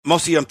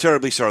Mossy, I'm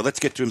terribly sorry. Let's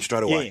get to him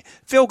straight away. Yeah.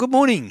 Phil, good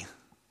morning.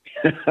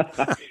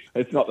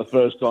 It's not the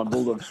first time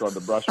Bulldogs tried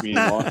to brush me in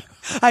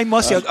life. Hey,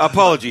 Mossy.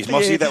 Apologies,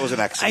 Mossy. That was an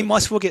accident. Hey,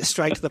 Moss, we'll get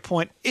straight to the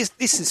point.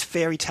 This is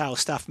fairy tale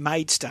stuff,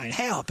 Maidstone.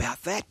 How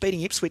about that?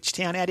 Beating Ipswich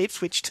Town at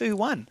Ipswich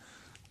 2-1.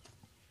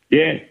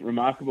 Yeah,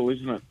 remarkable,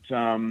 isn't it?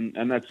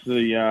 And that's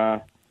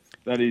that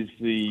is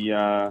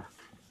the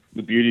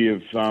beauty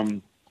of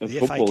The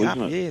football, FA Cup,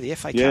 isn't it? yeah, the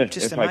FA Yeah, Cup,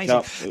 just FA amazing.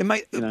 Cup,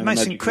 The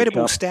most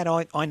incredible stat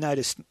I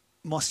noticed,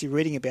 Mossy,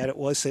 reading about it,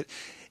 was that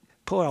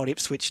poor old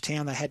Ipswich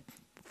Town, they had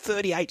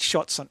 38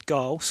 shots on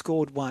goal,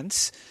 scored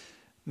once.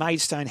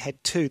 Maidstone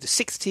had 2. The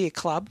sixth-tier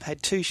club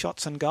had 2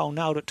 shots on goal,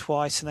 nailed it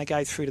twice, and they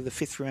go through to the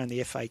 5th round of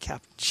the FA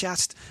Cup.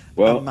 Just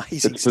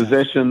amazing it's stuff.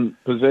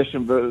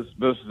 possession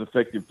versus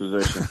effective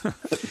possession.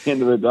 At the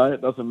end of the day,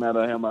 it doesn't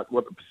matter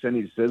what the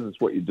percentage says, it's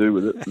what you do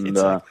with it. And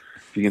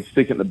if you can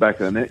stick it in the back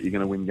of the net, you're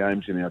going to win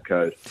games in our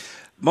code.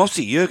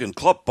 Mossy, Jurgen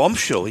Klopp,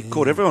 bombshell. He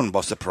caught everyone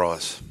by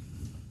surprise.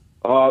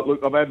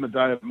 Look, I've had my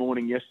day of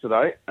mourning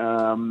yesterday.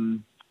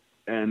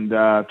 And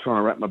trying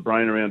to wrap my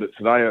brain around it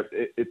today.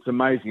 It's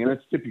amazing, and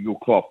it's typical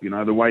Klopp.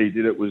 The way he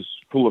did it was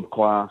full of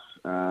class.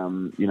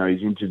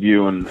 His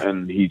interview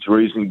and his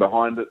reasoning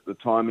behind it, the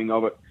timing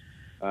of it.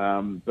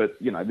 But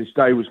this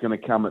day was going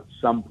to come at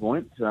some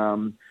point. I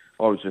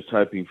was just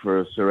hoping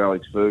for a Sir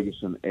Alex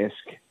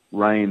Ferguson-esque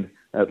reign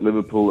at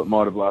Liverpool that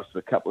might have lasted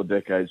a couple of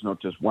decades,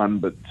 not just one.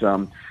 But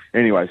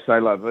anyway, c'est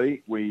la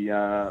vie. We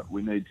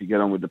need to get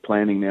on with the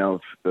planning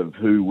now of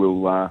who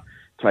will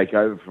take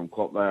over from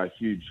Klopp. They are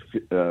huge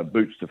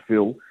boots to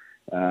fill,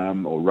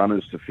 or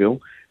runners to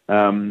fill.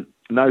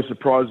 No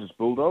surprises,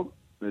 Bulldog.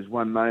 There's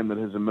one name that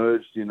has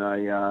emerged in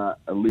a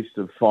list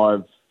of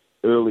 5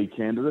 early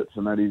candidates,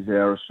 and that is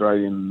our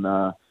Australian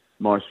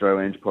maestro,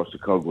 Ange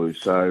Postecoglou.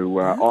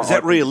 So, is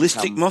that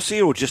realistic, Mossy,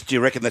 or do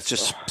you reckon that's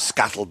just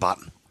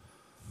scuttlebutt?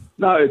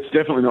 No, it's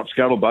definitely not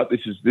scuttlebutt.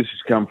 This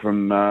has come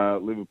from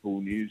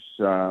Liverpool News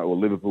or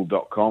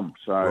Liverpool.com.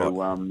 So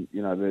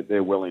right.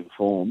 They're well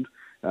informed.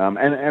 And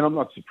I'm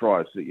not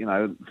surprised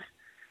that,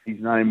 his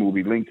name will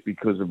be linked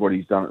because of what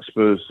he's done at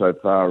Spurs so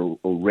far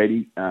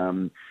already.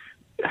 Ange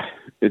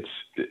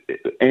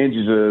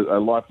is a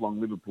lifelong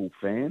Liverpool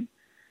fan.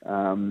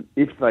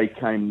 If they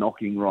came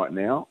knocking right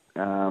now,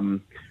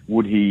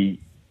 would he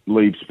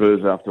leave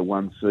Spurs after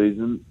one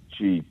season?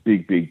 Gee,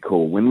 big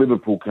call. When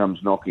Liverpool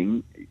comes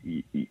knocking,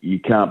 you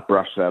can't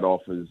brush that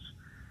off as,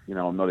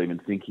 I'm not even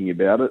thinking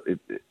about it.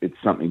 It's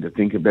something to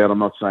think about. I'm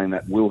not saying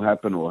that will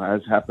happen or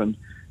has happened.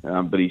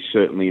 But he's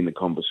certainly in the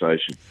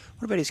conversation.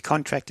 What about his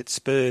contract at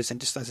Spurs? And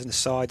just as an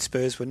aside,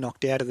 Spurs were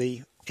knocked out of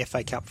the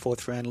FA Cup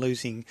 4th round,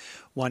 losing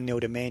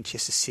 1-0 to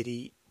Manchester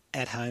City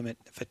at home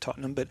for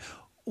Tottenham. But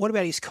what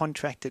about his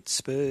contract at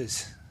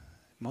Spurs,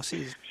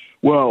 Mossy?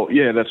 Well,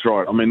 yeah, that's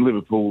right. I mean,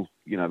 Liverpool,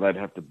 they'd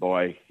have to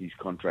buy his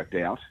contract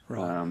out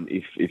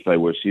if they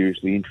were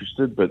seriously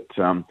interested. But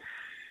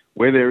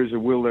where there is a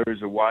will, there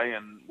is a way,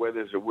 and where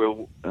there's a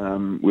will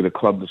with a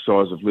club the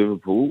size of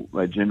Liverpool,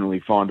 they generally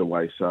find a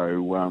way.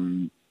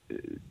 So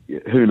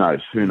who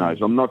knows?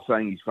 I'm not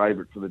saying he's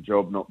favourite for the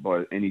job, not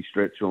by any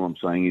stretch. All I'm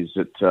saying is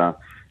that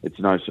it's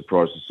no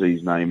surprise to see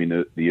his name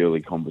in the early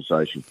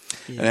conversation.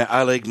 Yeah. And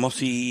A-League,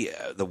 Mossy,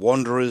 the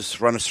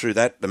Wanderers, run us through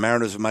that. The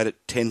Mariners have made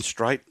it 10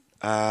 straight.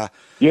 Yeah,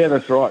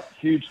 that's right.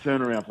 Huge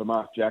turnaround for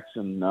Mark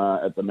Jackson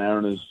at the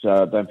Mariners.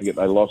 Don't forget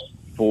they lost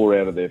 4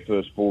 out of their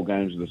first 4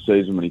 games of the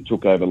season when he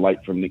took over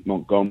late from Nick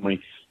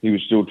Montgomery. He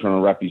was still trying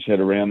to wrap his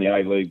head around the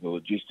A-League, the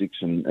logistics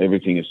and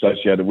everything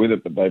associated with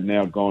it, but they've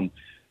now gone,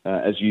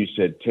 as you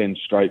said, 10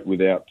 straight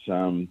without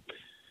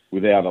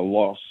a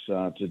loss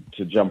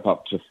to jump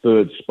up to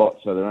 3rd spot.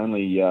 So they're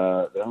only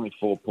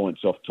 4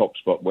 points off top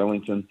spot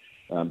Wellington,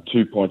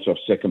 2 points off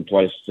second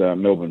place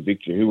Melbourne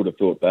Victory. Who would have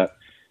thought that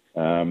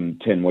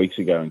 10 weeks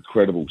ago?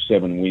 Incredible,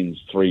 7 wins,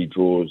 3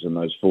 draws and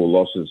those 4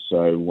 losses.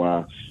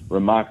 So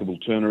remarkable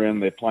turnaround.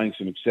 They're playing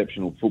some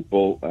exceptional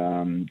football.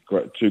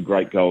 2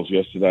 great goals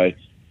yesterday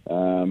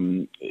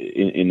in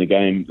the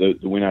game, the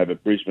win over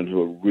Brisbane,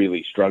 who are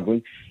really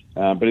struggling.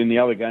 But in the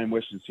other game,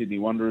 Western Sydney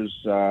Wanderers,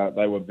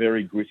 they were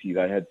very gritty.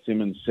 They had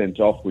Simmons sent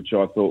off, which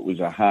I thought was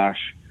a harsh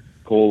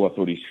call. I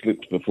thought he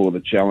slipped before the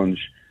challenge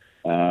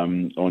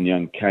on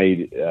young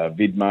Kane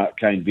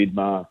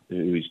Vidmar,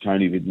 who is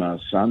Tony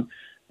Vidmar's son.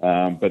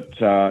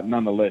 But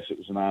nonetheless, it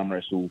was an arm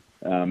wrestle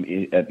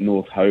at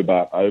North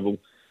Hobart Oval,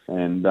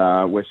 and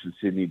Western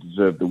Sydney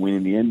deserved the win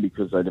in the end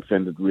because they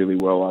defended really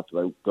well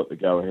after they got the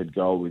go-ahead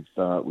goal with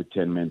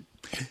 10 men.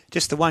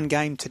 Just the one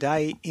game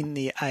today in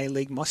the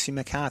A-League, Mossy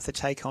MacArthur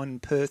take on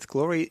Perth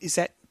Glory. Is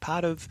that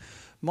part of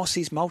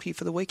Mossy's multi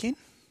for the weekend?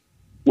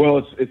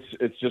 Well,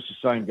 it's just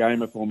the same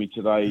gamer for me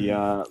today,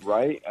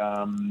 Ray,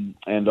 and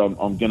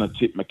I'm going to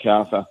tip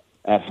MacArthur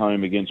at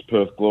home against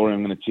Perth Glory.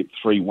 I'm going to tip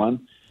 3-1.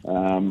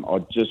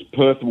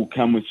 Perth will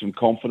come with some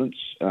confidence.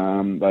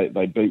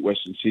 They beat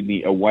Western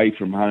Sydney away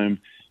from home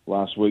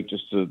last week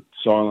just to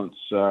silence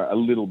a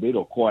little bit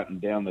or quieten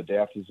down the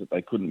doubters that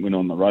they couldn't win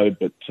on the road.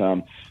 But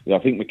I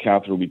think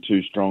MacArthur will be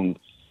too strong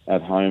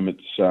at home.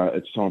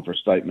 It's time for a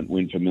statement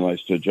win for Milo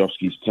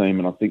Sturjovski's team,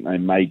 and I think they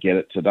may get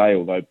it today,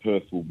 although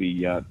Perth will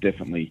be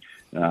definitely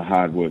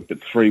hard work. But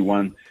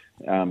 3-1,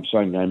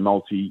 same game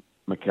multi,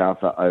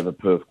 MacArthur over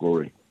Perth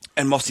Glory.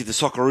 And Mossy, the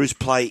Socceroos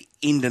play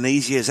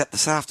Indonesia. Is that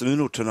this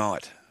afternoon or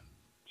tonight?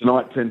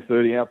 Tonight,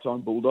 10:30 our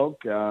time, Bulldog.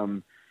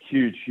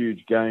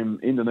 Huge game.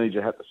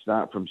 Indonesia had to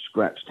start from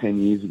scratch 10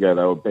 years ago.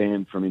 They were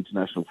banned from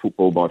international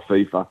football by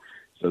FIFA.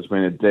 So it's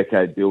been a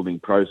decade building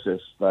process.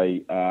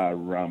 They are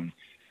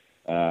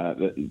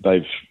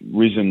they've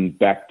risen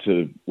back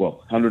to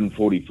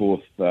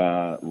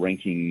 144th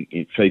ranking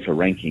in FIFA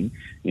ranking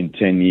in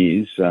 10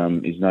 years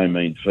is no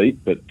mean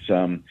feat. But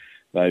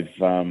they've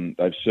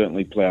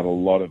certainly ploughed a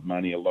lot of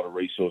money, a lot of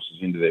resources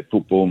into their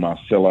football.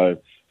 Marcelino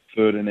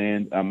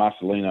Ferdinand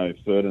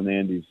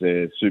is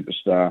their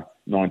superstar,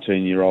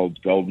 19-year-old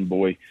golden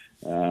boy.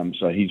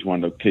 So he's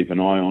one to keep an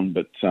eye on.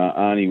 But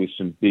Arnie, with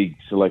some big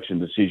selection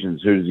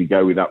decisions, who does he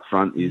go with up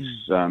front? Is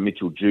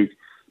Mitchell Duke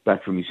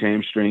back from his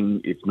hamstring?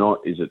 If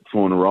not, is it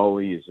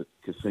Fornaroli? Is it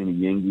Cassini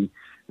Yengi?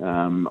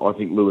 I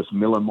think Lewis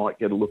Miller might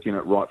get a look in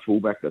at right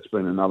fullback. That's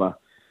been another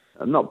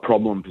not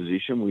problem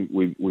position.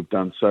 We've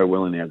done so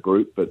well in our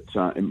group, but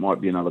it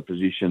might be another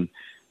position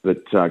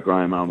that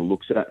Graham Arnold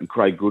looks at. And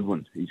Craig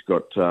Goodwin, he's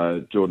got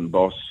Jordan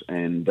Boss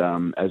and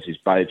as his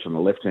Bates on the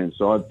left-hand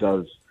side.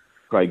 Does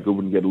Craig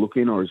Goodwin get a look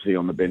in, or is he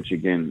on the bench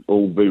again?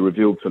 All will be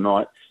revealed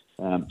tonight.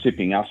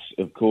 Tipping us,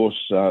 of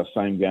course,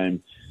 same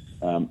game.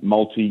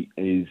 Multi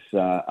is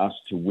us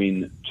to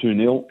win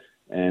 2-0,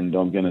 and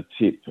I'm going to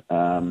tip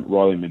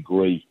Riley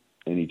McGree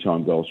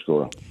anytime goal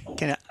scorer.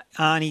 Can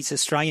Arnie's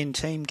Australian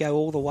team go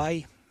all the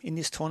way in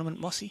this tournament,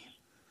 Mossy?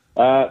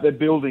 They're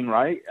building,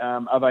 Ray.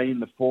 Are they in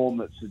the form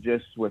that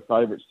suggests we're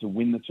favourites to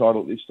win the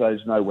title at this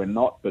stage? No, we're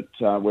not, but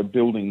we're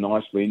building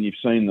nicely, and you've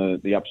seen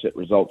the upset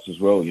results as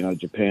well. You know,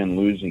 Japan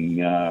losing,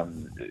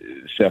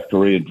 South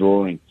Korea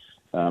drawing,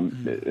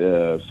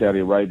 Saudi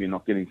Arabia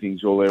not getting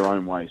things all their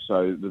own way.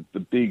 So the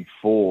big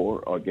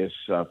four, I guess,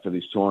 for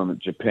this tournament,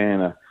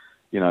 Japan are,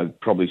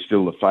 probably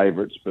still the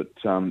favourites, but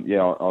I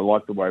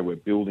like the way we're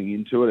building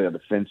into it. Our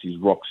defence is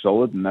rock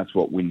solid, and that's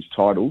what wins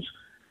titles.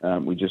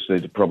 We just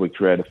need to probably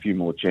create a few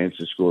more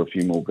chances, score a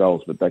few more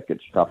goals, but that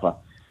gets tougher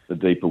the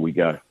deeper we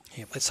go.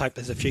 Yeah, let's hope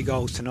there's a few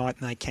goals tonight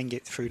and they can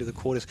get through to the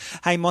quarters.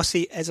 Hey,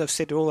 Mossy, as I've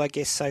said to all our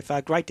guests so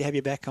far, great to have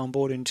you back on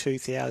board in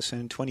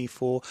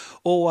 2024.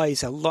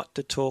 Always a lot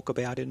to talk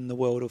about in the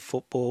world of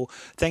football.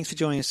 Thanks for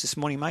joining us this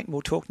morning, mate, and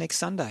we'll talk next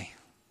Sunday.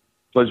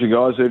 Pleasure,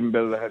 guys. Even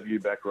better to have you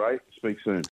back, Ray. Speak soon.